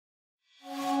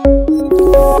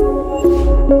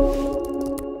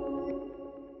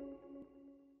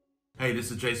Hey,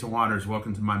 this is Jason Waters.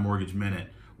 Welcome to my Mortgage Minute.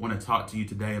 I want to talk to you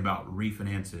today about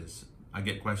refinances. I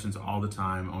get questions all the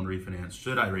time on refinance.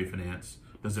 Should I refinance?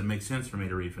 Does it make sense for me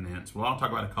to refinance? Well, I'll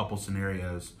talk about a couple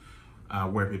scenarios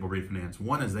where people refinance.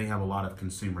 One is they have a lot of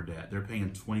consumer debt. They're paying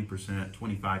 20%,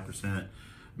 25%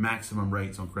 maximum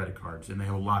rates on credit cards, and they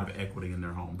have a lot of equity in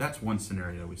their home. That's one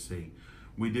scenario we see.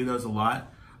 We do those a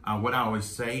lot. What I always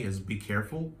say is be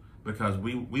careful, because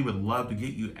we would love to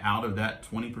get you out of that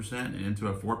 20% and into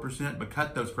a 4%, but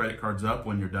cut those credit cards up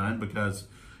when you're done, because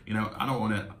I don't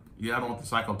want the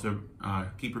cycle to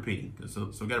keep repeating.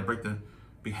 So we got to break the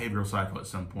behavioral cycle at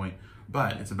some point.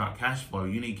 But it's about cash flow.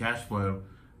 You need cash flow.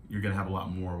 You're going to have a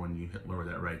lot more when you lower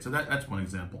that rate. So that's one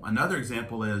example. Another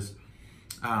example is,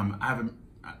 can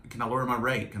I lower my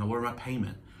rate? Can I lower my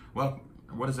payment? Well,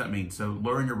 what does that mean? So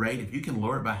lowering your rate, if you can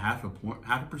lower it by half a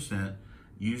percent,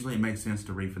 usually it makes sense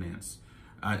to refinance.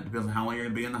 It depends on how long you're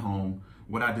going to be in the home.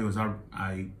 What I do is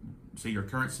I see your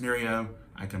current scenario,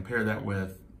 I compare that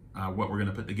with what we're going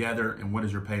to put together and what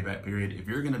is your payback period. If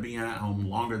you're going to be in that home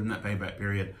longer than that payback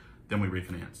period, then we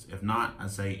refinance. If not, I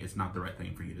say it's not the right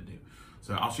thing for you to do.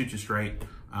 So I'll shoot you straight.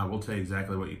 We'll tell you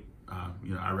exactly what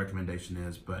our recommendation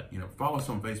is. But follow us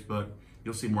on Facebook.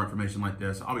 You'll see more information like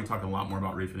this. I'll be talking a lot more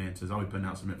about refinances. I'll be putting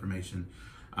out some information,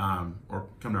 or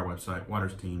come to our website,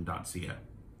 watersteam.co.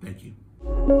 Thank you.